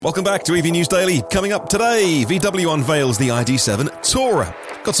Welcome back to EV News Daily. Coming up today, VW unveils the ID.7 Tourer.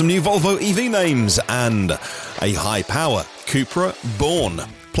 Got some new Volvo EV names and a high-power Cupra born.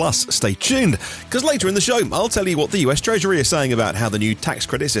 Plus, stay tuned, because later in the show, I'll tell you what the US Treasury is saying about how the new tax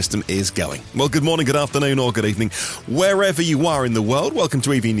credit system is going. Well, good morning, good afternoon, or good evening. Wherever you are in the world, welcome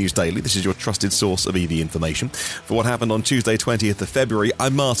to EV News Daily. This is your trusted source of EV information. For what happened on Tuesday, 20th of February,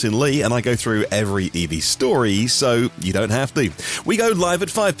 I'm Martin Lee, and I go through every EV story, so you don't have to. We go live at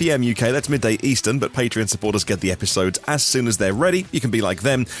 5 p.m. UK, that's midday Eastern, but Patreon supporters get the episodes as soon as they're ready. You can be like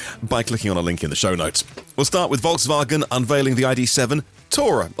them by clicking on a link in the show notes. We'll start with Volkswagen unveiling the ID.7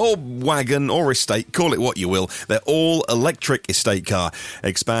 Tourer, or wagon, or estate, call it what you will. Their all-electric estate car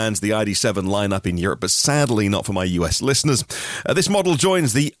expands the ID.7 lineup in Europe, but sadly not for my US listeners. This model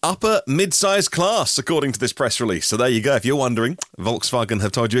joins the upper mid-size class, according to this press release. So there you go. If you're wondering, Volkswagen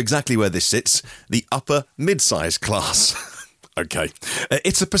have told you exactly where this sits, the upper mid-size class. Okay.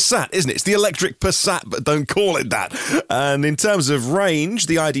 It's a Passat, isn't it? It's the electric Passat, but don't call it that. And in terms of range,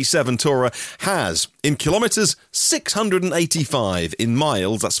 the ID.7 Tourer has, in kilometres, 685. In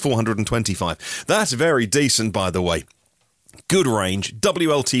miles, that's 425. That's very decent, by the way. Good range,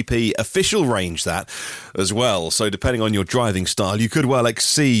 WLTP official range that as well. So depending on your driving style, you could well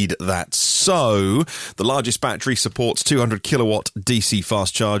exceed that. So the largest battery supports 200 kilowatt DC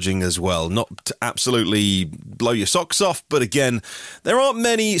fast charging as well. Not to absolutely blow your socks off, but again, there aren't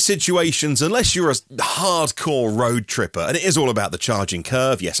many situations unless you're a hardcore road tripper, and it is all about the charging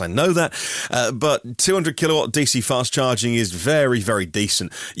curve. Yes, I know that, but 200 kilowatt DC fast charging is very, very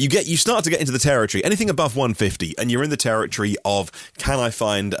decent. You start to get into the territory, anything above 150, and you're in the territory of, can I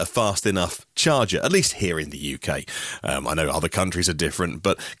find a fast enough charger, at least here in the UK. I know other countries are different,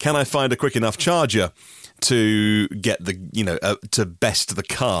 but can I find a quick enough charger to get the, to best the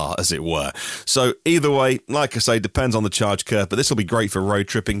car, as it were. So either way, like I say, depends on the charge curve, but this will be great for road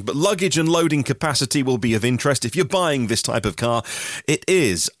tripping. But luggage and loading capacity will be of interest. If you're buying this type of car, it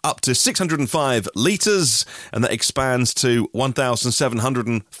is up to 605 litres, and that expands to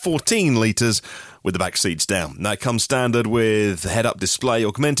 1,714 litres with the back seats down. Now, it comes standard with head-up display,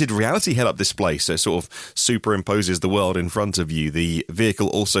 augmented reality head-up display, so it sort of superimposes the world in front of you. The vehicle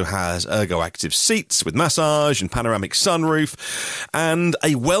also has ergo-active seats with massage and panoramic sunroof, and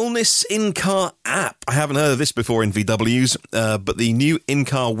a wellness in-car app. I haven't heard of this before in VWs, but the new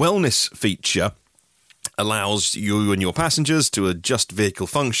in-car wellness feature allows you and your passengers to adjust vehicle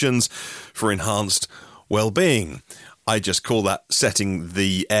functions for enhanced well-being. I just call that setting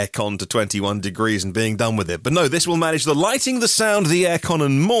the aircon to 21 degrees and being done with it. But no, this will manage the lighting, the sound, the aircon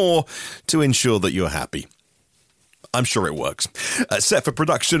and more to ensure that you're happy. I'm sure it works. Set for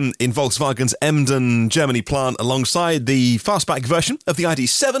production in Volkswagen's Emden, Germany plant alongside the fastback version of the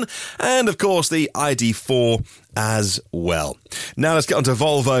ID.7 and, of course, the ID.4 as well. Now let's get on to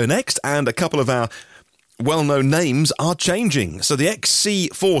Volvo next, and a couple of our well-known names are changing. So the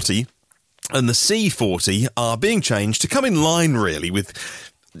XC40 and the C40 are being changed to come in line, really, with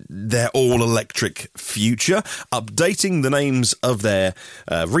their all-electric future, updating the names of their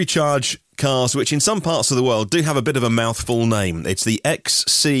recharge cars, which in some parts of the world do have a bit of a mouthful name. It's the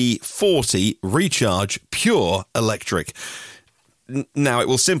XC40 Recharge Pure Electric. Now, it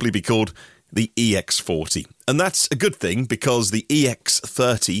will simply be called the EX40. And that's a good thing, because the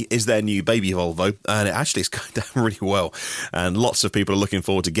EX30 is their new baby Volvo, and it actually is going down really well. And lots of people are looking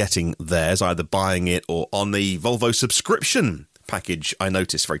forward to getting theirs, either buying it or on the Volvo subscription package, I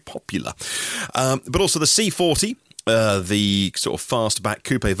noticed, very popular. But also the C40, the sort of fastback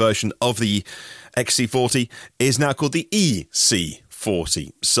coupe version of the XC40, is now called the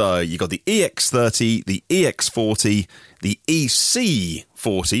EC40. So you got the EX30, the EX40, the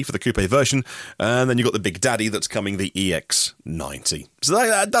EC40 for the coupe version, and then you've got the big daddy that's coming, the EX90. So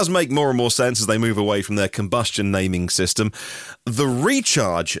that does make more and more sense as they move away from their combustion naming system. The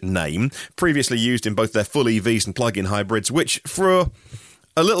Recharge name, previously used in both their full EVs and plug-in hybrids, which for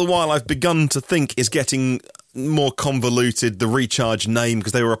a little while I've begun to think is getting more convoluted, the Recharge name,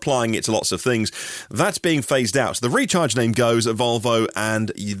 because they were applying it to lots of things. That's being phased out. So the Recharge name goes at Volvo, and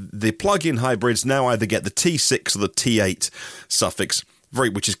the plug-in hybrids now either get the T6 or the T8 suffix,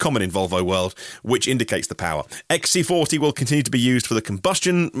 which is common in Volvo world, which indicates the power. XC40 will continue to be used for the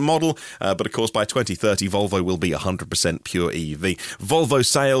combustion model, but of course by 2030 Volvo will be 100% pure EV. Volvo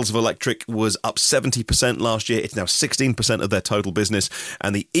sales of electric was up 70% last year. It's now 16% of their total business,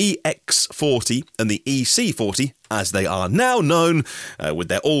 and the EX40 and the EC40, as they are now known, with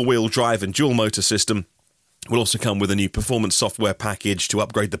their all-wheel drive and dual motor system, will also come with a new performance software package to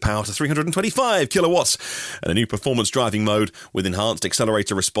upgrade the power to 325 kilowatts and a new performance driving mode with enhanced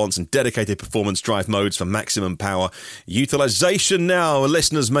accelerator response and dedicated performance drive modes for maximum power utilization. Now,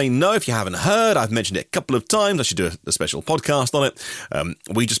 listeners may know, if you haven't heard, I've mentioned it a couple of times. I should do a special podcast on it.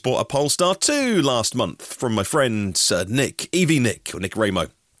 We just bought a Polestar 2 last month from my friend Nick Ramo.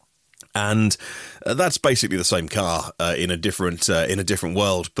 And that's basically the same car in a different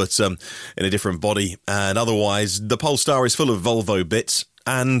world, but in a different body. And otherwise, the Polestar is full of Volvo bits.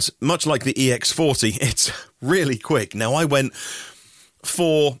 And much like the EX40, it's really quick. Now, I went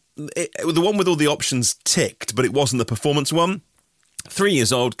for the one with all the options ticked, but it wasn't the performance one. 3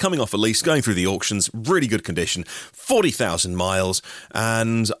 years old, coming off a lease, going through the auctions, really good condition, 40,000 miles,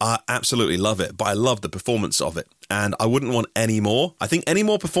 and I absolutely love it, but I love the performance of it, and I wouldn't want any more. I think any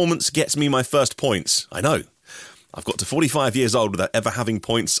more performance gets me my first points. I know. I've got to 45 years old without ever having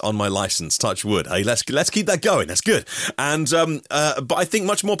points on my license. Touch wood. Hey, let's keep that going. That's good. And but I think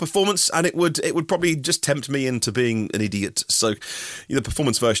much more performance, and it would probably just tempt me into being an idiot. So the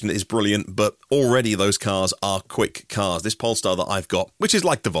performance version is brilliant, but already those cars are quick cars. This Polestar that I've got, which is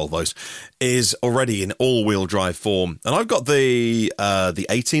like the Volvos, is already in all-wheel drive form, and I've got the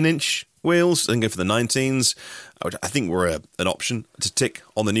 18-inch wheels. I can go for the 19s. I think were an option to tick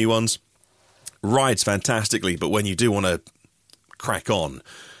on the new ones. Rides fantastically, but when you do want to crack on,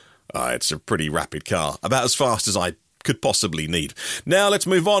 it's a pretty rapid car. About as fast as I could possibly need. Now let's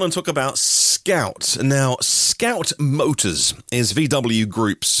move on and talk about Scout. Now, Scout Motors is VW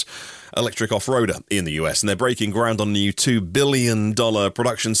Group's electric off-roader in the US, and they're breaking ground on a new $2 billion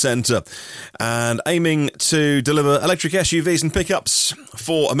production centre and aiming to deliver electric SUVs and pickups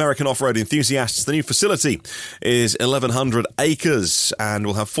for American off-road enthusiasts. The new facility is 1,100 acres and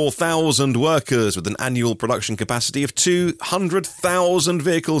will have 4,000 workers with an annual production capacity of 200,000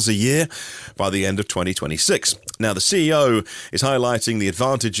 vehicles a year by the end of 2026. Now, the CEO is highlighting the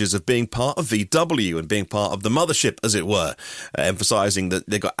advantages of being part of VW and being part of the mothership, as it were, emphasising that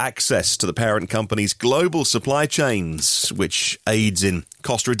they've got access to the parent company's global supply chains, which aids in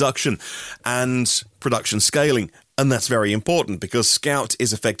cost reduction and production scaling. And that's very important because Scout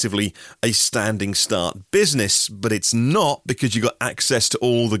is effectively a standing start business, but it's not because you got access to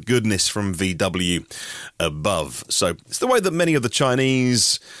all the goodness from VW above. So it's the way that many of the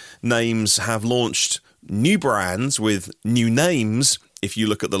Chinese names have launched new brands with new names. If you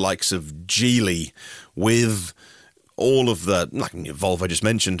look at the likes of Geely with all of the, like Volvo I just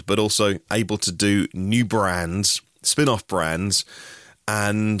mentioned, but also able to do new brands, spin-off brands,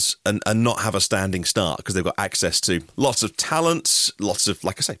 and not have a standing start because they've got access to lots of talent, lots of,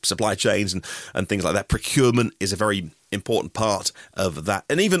 like I say, supply chains and things like that. Procurement is a very important part of that,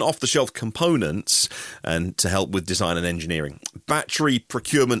 and even off-the-shelf components and to help with design and engineering. Battery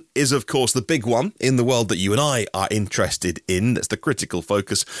procurement is, of course, the big one in the world that you and I are interested in. That's the critical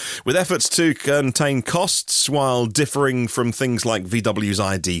focus, with efforts to contain costs while differing from things like VW's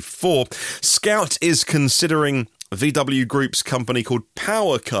ID.4. Scout is considering VW Group's company called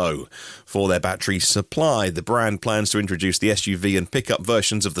PowerCo for their battery supply. The brand plans to introduce the SUV and pickup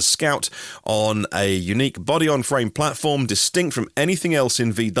versions of the Scout on a unique body-on-frame platform distinct from anything else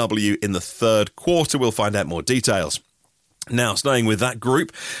in VW in the third quarter. We'll find out more details. Now, staying with that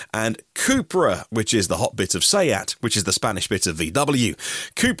group, and Cupra, which is the hot bit of Seat, which is the Spanish bit of VW.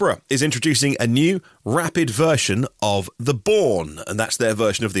 Cupra is introducing a new rapid version of the Born, and that's their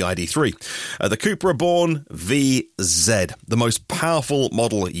version of the ID.3. The Cupra Born VZ, the most powerful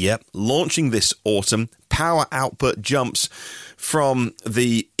model yet, launching this autumn. Power output jumps from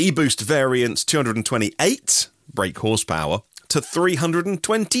the e-Boost variant's 228 brake horsepower to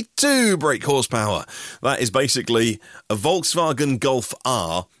 322 brake horsepower. That is basically a Volkswagen Golf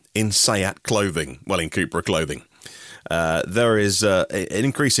R in Seat clothing, well, in Cupra clothing. There is an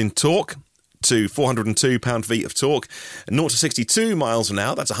increase in torque to 402 pound-feet of torque. 0 to 62 miles an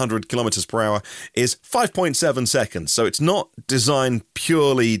hour, that's 100 kilometers per hour, is 5.7 seconds. So it's not designed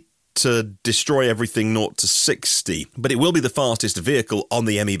purely to destroy everything 0 to 60, but it will be the fastest vehicle on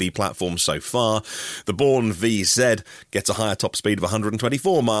the MEB platform so far. The Born VZ gets a higher top speed of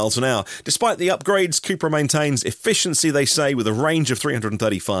 124 miles an hour. Despite the upgrades, Cupra maintains efficiency, they say, with a range of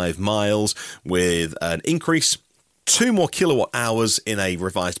 335 miles, with an increase 2 more kilowatt hours in a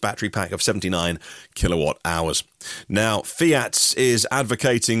revised battery pack of 79 kilowatt hours. Now, Fiat is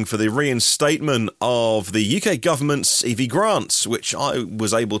advocating for the reinstatement of the UK government's EV grants, which I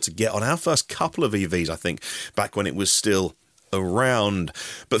was able to get on our first couple of EVs, I think, back when it was still around.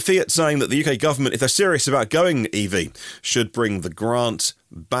 But Fiat saying that the UK government, if they're serious about going EV, should bring the grant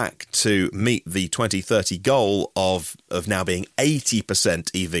back to meet the 2030 goal of now being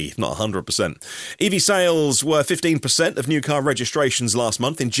 80% EV, if not 100%. EV sales were 15% of new car registrations last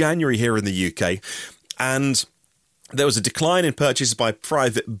month in January here in the UK, and there was a decline in purchases by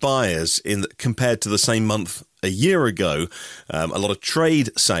private buyers compared to the same month a year ago. A lot of trade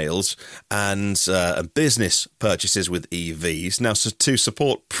sales and business purchases with EVs. Now, to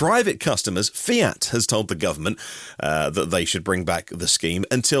support private customers, Fiat has told the government that they should bring back the scheme.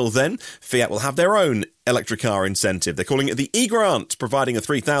 Until then, Fiat will have their own electric car incentive. They're calling it the e-grant, providing a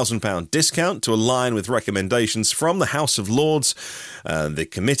 £3,000 discount to align with recommendations from the House of Lords. The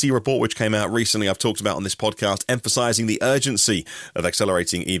committee report, which came out recently, I've talked about on this podcast, emphasising the urgency of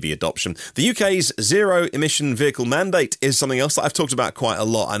accelerating EV adoption. The UK's zero-emission vehicle mandate is something else that I've talked about quite a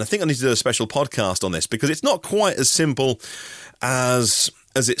lot, and I think I need to do a special podcast on this because it's not quite as simple as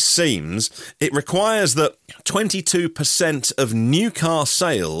it seems. It requires that 22% of new car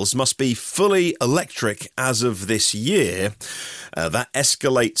sales must be fully electric as of this year. That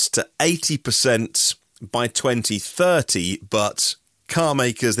escalates to 80% by 2030, but car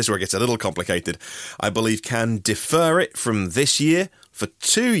makers, this is where it gets a little complicated, I believe can defer it from this year for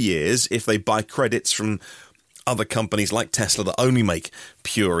 2 years if they buy credits from other companies like Tesla that only make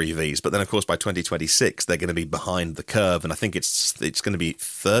pure EVs. But then, of course, by 2026, they're going to be behind the curve. And I think it's going to be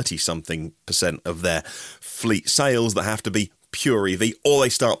 30-something% of their fleet sales that have to be pure EV, or they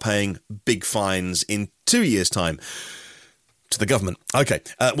start paying big fines in 2 years' time to the government. Okay,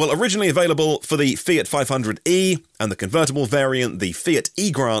 well, originally available for the Fiat 500e and the convertible variant, the Fiat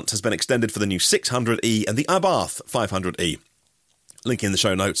e-grant has been extended for the new 600e and the Abarth 500e. Link in the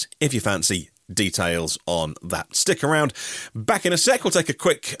show notes if you fancy details on that. Stick around. Back in a sec. We'll take a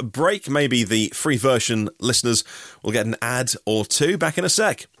quick break. Maybe the free version listeners will get an ad or two. Back in a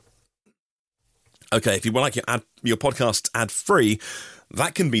sec. Okay, if you would like your podcast ad-free,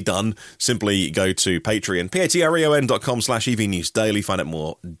 that can be done. Simply go to Patreon, patreon.com/evnewsdaily, find out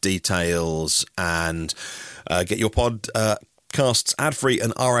more details and get your podcasts ad-free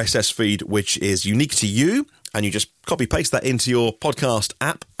and RSS feed, which is unique to you. And you just copy-paste that into your podcast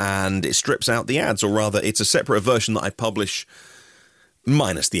app and it strips out the ads, or rather, it's a separate version that I publish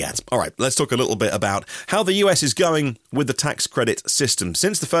minus the ads. All right, let's talk a little bit about how the US is going with the tax credit system.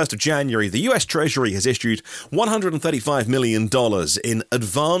 Since the 1st of January, the US Treasury has issued $135 million in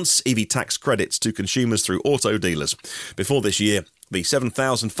advance EV tax credits to consumers through auto dealers. Before this year, the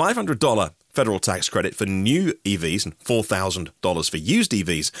 $7,500 federal tax credit for new EVs and $4,000 for used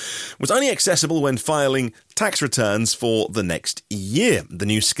EVs was only accessible when filing tax returns for the next year. The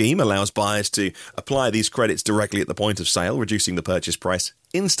new scheme allows buyers to apply these credits directly at the point of sale, reducing the purchase price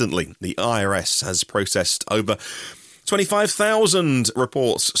instantly. The IRS has processed over 25,000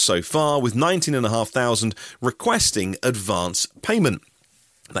 reports so far, with 19,500 requesting advance payment.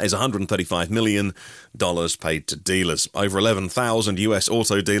 That is $135 million paid to dealers. Over 11,000 US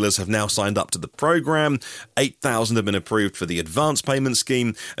auto dealers have now signed up to the program. 8,000 have been approved for the advance payment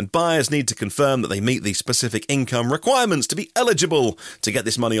scheme, and buyers need to confirm that they meet the specific income requirements to be eligible to get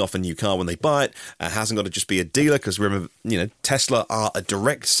this money off a new car when they buy it. It hasn't got to just be a dealer, because remember, Tesla are a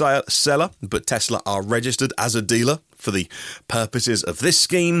direct seller, but Tesla are registered as a dealer for the purposes of this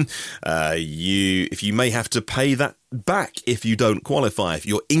scheme. You may have to pay that back if you don't qualify, if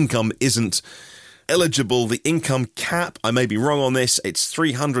your income isn't eligible. The income cap, I may be wrong on this, it's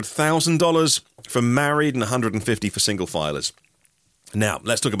 $300,000 for married and $150,000 for single filers. Now,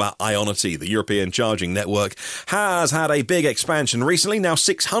 let's talk about Ionity. The European charging network has had a big expansion recently. Now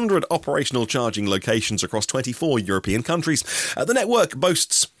 600 operational charging locations across 24 European countries. The network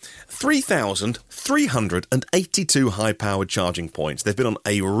boasts 3,382 high-powered charging points. They've been on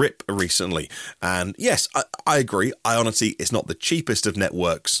a rip recently. And yes, I agree, Ionity is not the cheapest of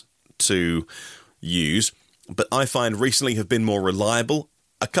networks to use, but I find recently have been more reliable.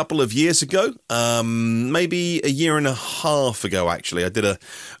 A couple of years ago, maybe a year and a half ago, actually, I did a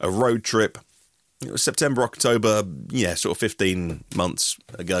road trip. It was September, October, sort of 15 months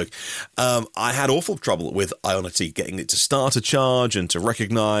ago. I had awful trouble with Ionity, getting it to start a charge and to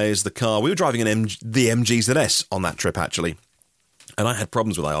recognise the car. We were driving the MG on that trip, actually, and I had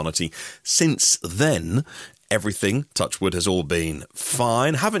problems with Ionity. Since then, everything, touch wood, has all been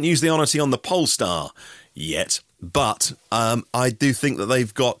fine. Haven't used the Ionity on the Polestar yet. But I do think that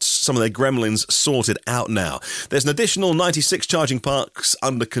they've got some of their gremlins sorted out now. There's an additional 96 charging parks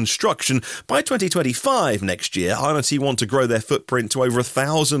under construction. By 2025 next year, Ionity want to grow their footprint to over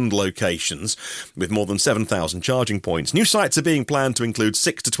 1,000 locations with more than 7,000 charging points. New sites are being planned to include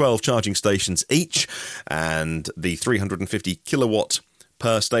 6 to 12 charging stations each, and the 350 kilowatt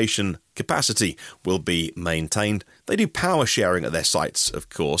per station capacity will be maintained. They do power sharing at their sites, of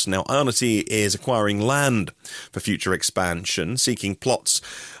course. Now, Ionity is acquiring land for future expansion, seeking plots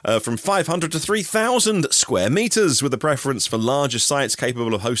from 500 to 3,000 square metres, with a preference for larger sites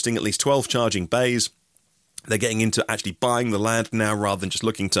capable of hosting at least 12 charging bays. They're getting into actually buying the land now rather than just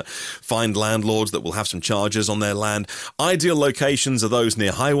looking to find landlords that will have some chargers on their land. Ideal locations are those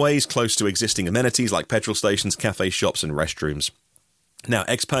near highways, close to existing amenities like petrol stations, cafes, shops and restrooms. Now,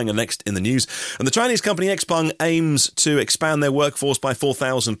 XPeng are next in the news, and the Chinese company XPeng aims to expand their workforce by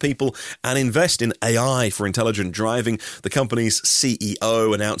 4,000 people and invest in AI for intelligent driving. The company's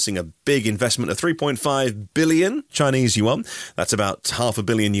CEO announcing a big investment of 3.5 billion Chinese yuan, that's about $500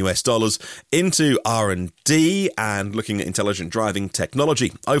 million US, into R&D and looking at intelligent driving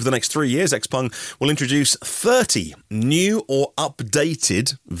technology. Over the next 3 years, XPeng will introduce 30 new or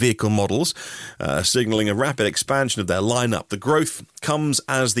updated vehicle models, signalling a rapid expansion of their lineup. The growth comes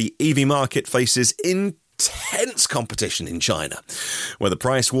as the EV market faces intense competition in China, where the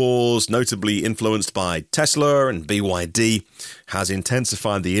price wars, notably influenced by Tesla and BYD, has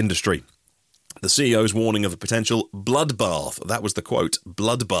intensified the industry. The CEO's warning of a potential bloodbath, that was the quote,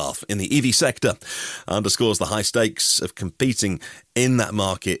 bloodbath in the EV sector, underscores the high stakes of competing in that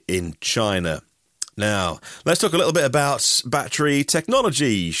market in China. Now, let's talk a little bit about battery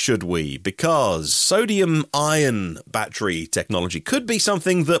technology, should we? Because sodium-ion battery technology could be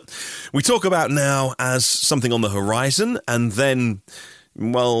something that we talk about now as something on the horizon, and then,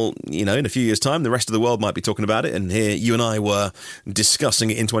 well, you know, in a few years' time, the rest of the world might be talking about it, and here you and I were discussing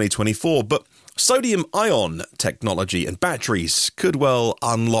it in 2024. But sodium-ion technology and batteries could well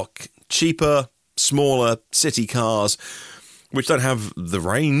unlock cheaper, smaller city cars, which don't have the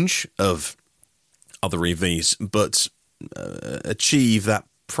range of other EVs, but achieve that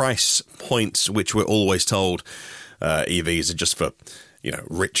price point which we're always told EVs are just for, you know,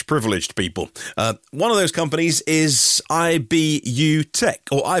 rich, privileged people. One of those companies is IBU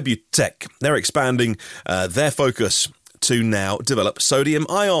Tech. They're expanding their focus to now develop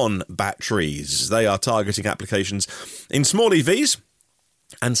sodium-ion batteries. They are targeting applications in small EVs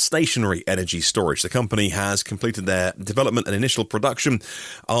and stationary energy storage. The company has completed their development and initial production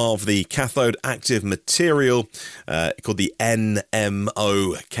of the cathode active material called the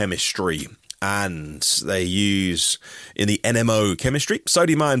NMO chemistry. And they use, in the NMO chemistry,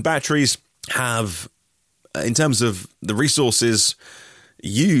 sodium-ion batteries have, in terms of the resources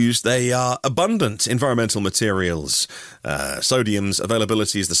used, they are abundant environmental materials. Sodium's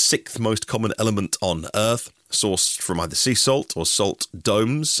availability is the 6th most common element on Earth, sourced from either sea salt or salt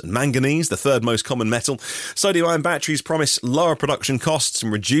domes, and manganese, the 3rd most common metal. Sodium-ion batteries promise lower production costs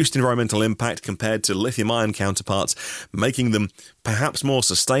and reduced environmental impact compared to lithium-ion counterparts, making them perhaps more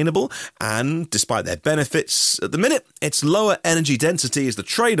sustainable. And despite their benefits, at the minute, its lower energy density is the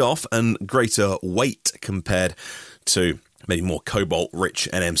trade-off and greater weight compared to maybe more cobalt-rich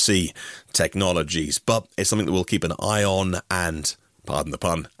NMC technologies. But it's something that we'll keep an eye on, and, pardon the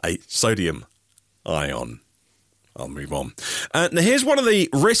pun, a sodium ion. I'll move on. Now, here's one of the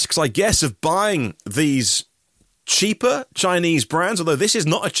risks, I guess, of buying these cheaper Chinese brands, although this is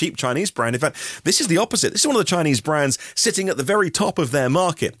not a cheap Chinese brand. In fact, this is the opposite. This is one of the Chinese brands sitting at the very top of their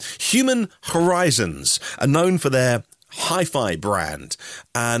market. Human Horizons are known for their hi-fi brand,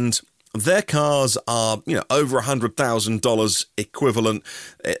 and their cars are, you know, over $100,000 equivalent.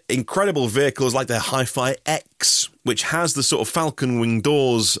 Incredible vehicles like their Hi-Fi X, which has the sort of falcon wing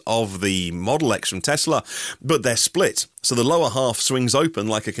doors of the Model X from Tesla, but they're split. So the lower half swings open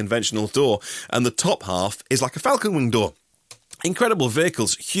like a conventional door, and the top half is like a falcon wing door. Incredible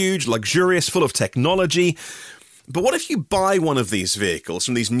vehicles, huge, luxurious, full of technology. But what if you buy one of these vehicles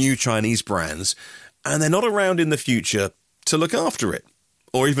from these new Chinese brands, and they're not around in the future to look after it,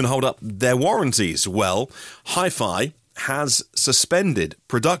 or even hold up their warranties? Well, Hi-Fi has suspended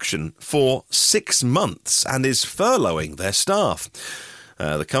production for 6 months and is furloughing their staff.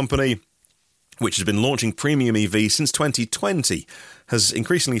 The company, which has been launching premium EVs since 2020, has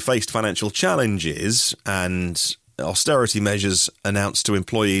increasingly faced financial challenges, and austerity measures announced to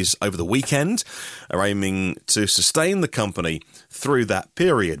employees over the weekend are aiming to sustain the company through that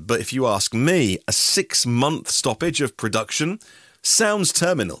period. But if you ask me, a 6-month stoppage of production sounds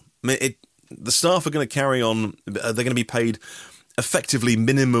terminal. I mean, the staff are going to carry on. They're going to be paid effectively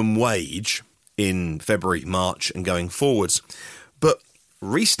minimum wage in February, March and going forwards. But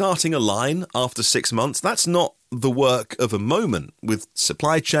restarting a line after 6 months, that's not the work of a moment, with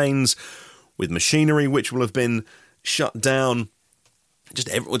supply chains, with machinery which will have been shut down,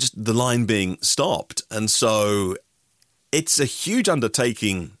 just the line being stopped. And so it's a huge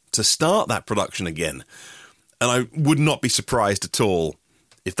undertaking to start that production again. And I would not be surprised at all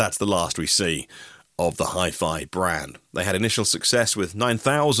if that's the last we see of the Hi-Fi brand. They had initial success with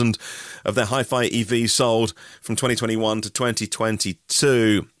 9,000 of their Hi-Fi EVs sold from 2021 to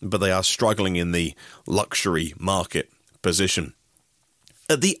 2022, but they are struggling in the luxury market position.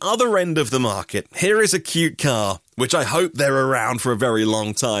 At the other end of the market, here is a cute car, which I hope they're around for a very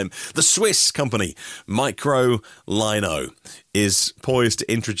long time. The Swiss company, Microlino, is poised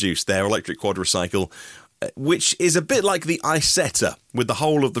to introduce their electric quadricycle, which is a bit like the Isetta, with the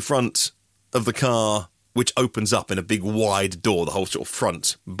whole of the front of the car which opens up in a big wide door. The whole sort of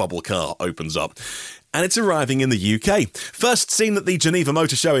front bubble car opens up. And it's arriving in the UK. First seen at the Geneva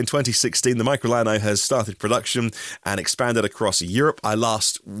Motor Show in 2016, the Microlino has started production and expanded across Europe. I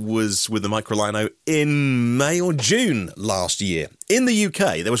last was with the Microlino in May or June last year. In the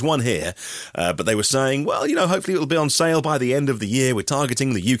UK, there was one here, but they were saying, well, hopefully it'll be on sale by the end of the year. We're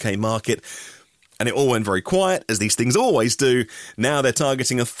targeting the UK market. And it all went very quiet, as these things always do. Now they're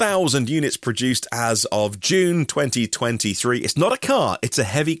targeting 1,000 units produced as of June 2023. It's not a car, it's a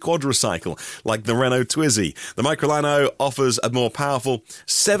heavy quadricycle, like the Renault Twizy. The Microlino offers a more powerful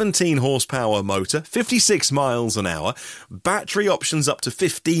 17 horsepower motor, 56 miles an hour, battery options up to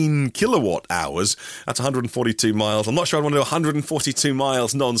 15 kilowatt hours. That's 142 miles. I'm not sure I'd want to do 142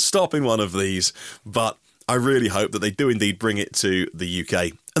 miles non-stop in one of these, but I really hope that they do indeed bring it to the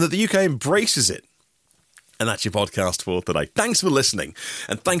UK and that the UK embraces it. And that's your podcast for today. Thanks for listening.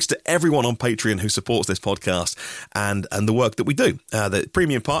 And thanks to everyone on Patreon who supports this podcast and the work that we do. The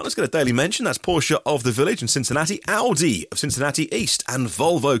premium partners get a daily mention. That's Porsche of the Village in Cincinnati, Audi of Cincinnati East, and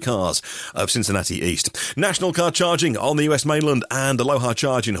Volvo Cars of Cincinnati East. National Car Charging on the US mainland and Aloha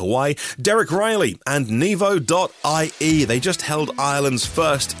Charge in Hawaii. Derek Riley and Nevo.ie. They just held Ireland's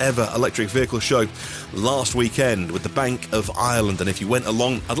first ever electric vehicle show last weekend with the Bank of Ireland. And if you went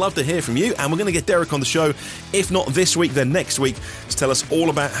along, I'd love to hear from you. And we're going to get Derek on the show, if not this week, then next week, to tell us all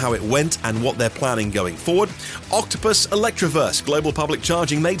about how it went and what they're planning going forward. Octopus Electroverse, global public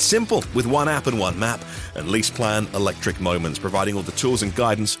charging made simple with one app and one map. And LeasePlan Electric Moments, providing all the tools and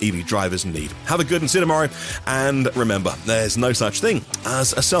guidance EV drivers need. Have a good and see you tomorrow. And remember, there's no such thing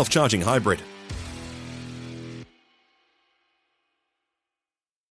as a self-charging hybrid.